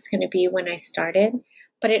thought it was going to be when I started.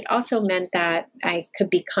 But it also meant that I could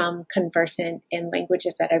become conversant in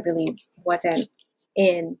languages that I really wasn't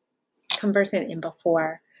conversant in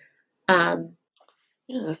before. Yeah,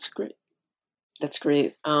 that's great. That's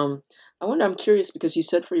great. I'm curious because you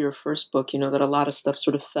said for your first book, that a lot of stuff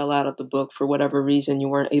sort of fell out of the book for whatever reason you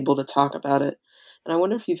weren't able to talk about it. And I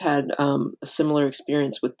wonder if you've had a similar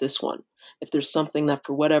experience with this one, if there's something that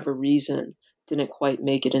for whatever reason didn't quite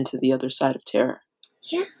make it into The Other Side of Terror.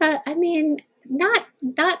 Yeah, I mean, not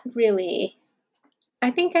really.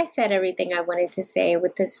 I think I said everything I wanted to say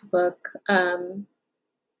with this book. There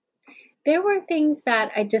were things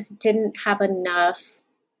that I just didn't have enough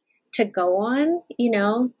to go on,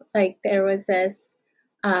 like there was this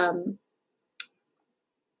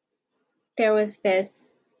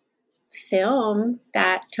film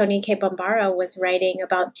that Toni K. Bambara was writing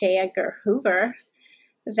about J. Edgar Hoover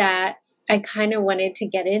that I kind of wanted to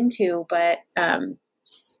get into, but there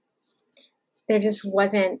just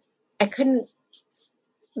wasn't,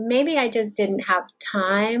 maybe I just didn't have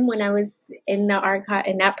time when I was in the archive,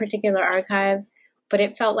 in that particular archive, but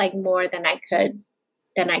it felt like more than I could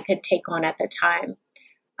take on at the time.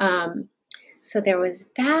 So there was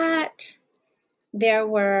that. There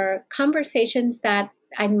were conversations that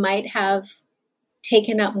I might have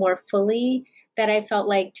taken up more fully that I felt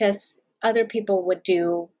like just other people would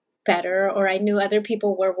do better, or I knew other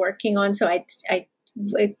people were working on. So it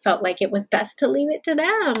felt like it was best to leave it to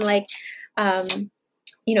them. Like,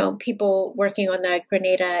 people working on the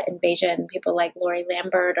Grenada invasion, people like Lori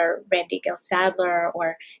Lambert or Randy Gil Sadler,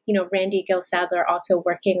 or, Randy Gil Sadler also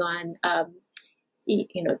working on,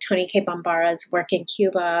 Toni K. Bambara's work in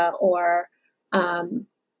Cuba, or, my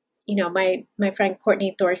friend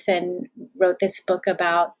Courtney Thorson wrote this book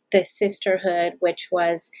about the Sisterhood, which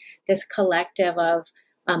was this collective of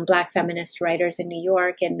Black feminist writers in New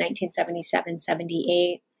York in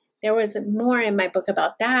 1977-78. There was more in my book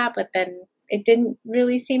about that, but then it didn't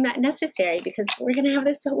really seem that necessary because we're going to have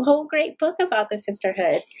this whole great book about the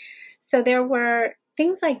sisterhood. So there were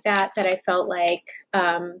things like that I felt like,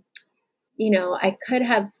 I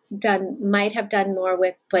might have done more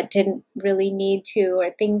with, but didn't really need to, or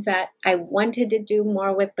things that I wanted to do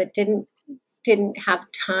more with, but didn't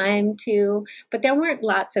have time to. But there weren't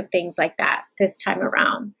lots of things like that this time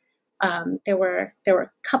around. There were a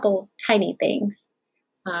couple tiny things.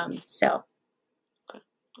 So. All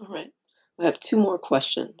right. I have two more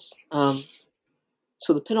questions.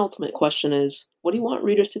 So the penultimate question is, what do you want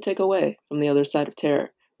readers to take away from The Other Side of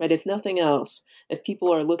Terror? Right? If nothing else, if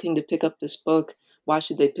people are looking to pick up this book, why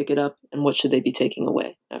should they pick it up, and what should they be taking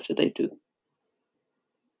away after they do?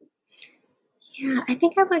 Yeah, I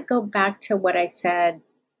think I would go back to what I said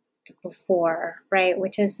before, right?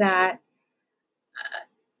 Which is that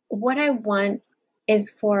what I want is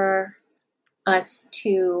for us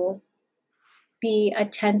to be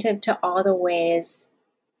attentive to all the ways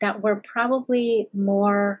that we're probably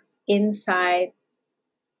more inside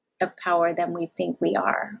of power than we think we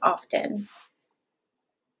are often.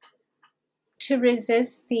 To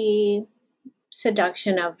resist the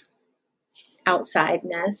seduction of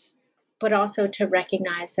outsideness, but also to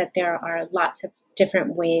recognize that there are lots of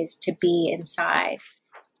different ways to be inside.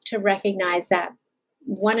 To recognize that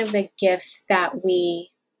one of the gifts that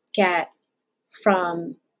we get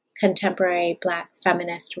from contemporary Black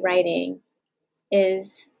feminist writing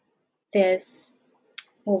is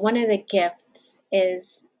one of the gifts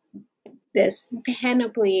is this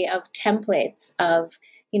panoply of templates of,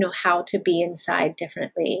 how to be inside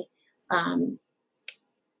differently.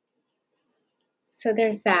 So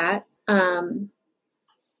there's that. And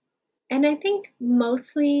I think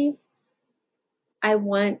mostly I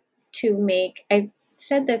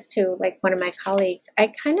said this to like one of my colleagues, I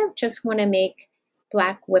kind of just want to make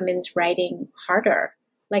Black women's writing harder.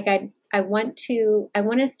 Like I want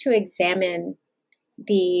us to examine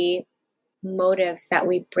the motives that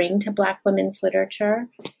we bring to Black women's literature,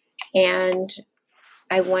 and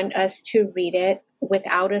I want us to read it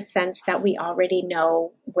without a sense that we already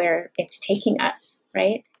know where it's taking us,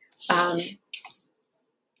 right?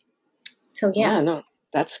 So yeah, no,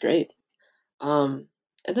 that's great. And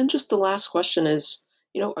then just the last question is,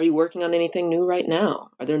 are you working on anything new right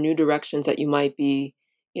now? Are there new directions that you might be,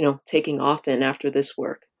 taking off in after this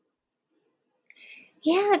work?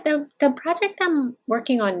 Yeah, the project I'm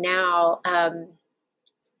working on now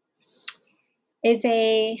is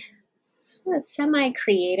a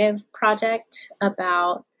semi-creative project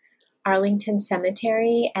about Arlington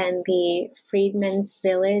Cemetery and the Freedmen's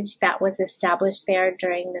Village that was established there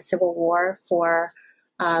during the Civil War for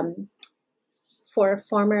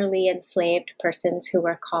formerly enslaved persons who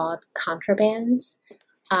were called contrabands.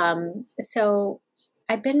 So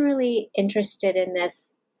I've been really interested in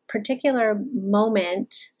this particular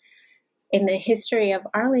moment in the history of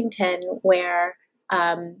Arlington where,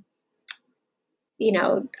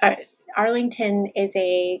 Arlington is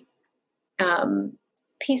a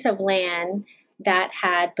piece of land that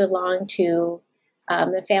had belonged to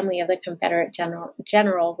the family of the Confederate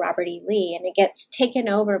General Robert E. Lee, and it gets taken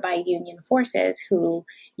over by Union forces who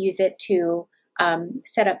use it to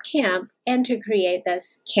set up camp and to create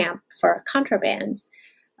this camp for contrabands.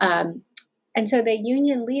 And so the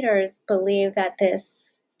Union leaders believe that this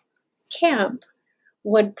camp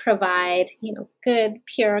would provide, good,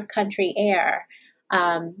 pure country air,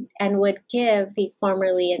 and would give the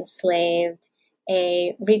formerly enslaved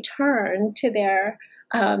a return to their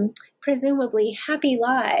presumably happy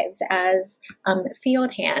lives as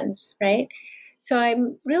field hands, right? So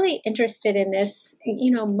I'm really interested in this,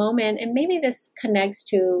 moment, and maybe this connects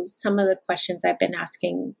to some of the questions I've been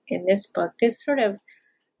asking in this book. This sort of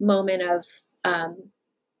moment of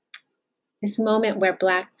this moment where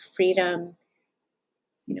Black freedom,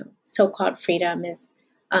 so-called freedom, is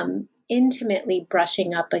intimately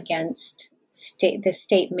brushing up against the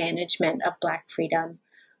state management of Black freedom.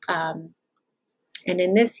 And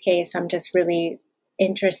in this case, I'm just really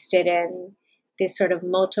interested in these sort of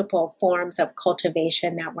multiple forms of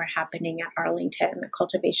cultivation that were happening at Arlington, the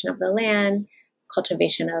cultivation of the land,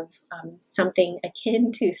 cultivation of something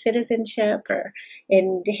akin to citizenship, or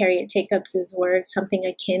in Harriet Jacobs's words, something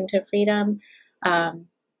akin to freedom. And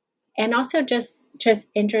also just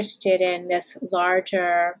interested in this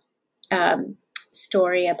larger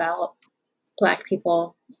story about Black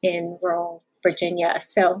people in rural Virginia.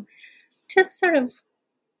 So just sort of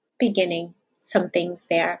beginning some things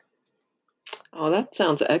there. Oh, that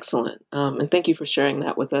sounds excellent. And thank you for sharing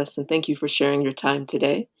that with us. And thank you for sharing your time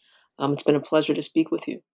today. It's been a pleasure to speak with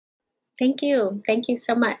you. Thank you. Thank you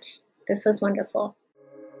so much. This was wonderful.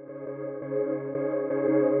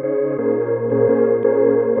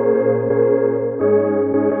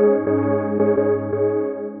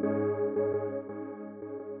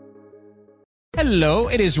 Hello,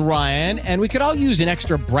 it is Ryan, and we could all use an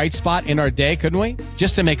extra bright spot in our day, couldn't we?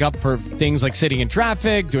 Just to make up for things like sitting in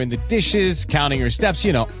traffic, doing the dishes, counting your steps,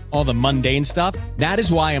 all the mundane stuff. That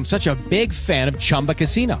is why I'm such a big fan of Chumba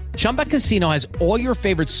Casino. Chumba Casino has all your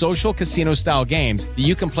favorite social casino-style games that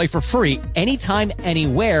you can play for free anytime,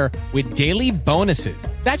 anywhere with daily bonuses.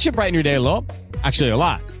 That should brighten your day a little. Actually, a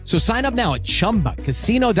lot. So sign up now at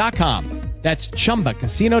ChumbaCasino.com. That's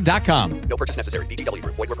ChumbaCasino.com. No purchase necessary. VGW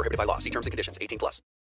Group. Void where prohibited by law. See terms and conditions. 18+.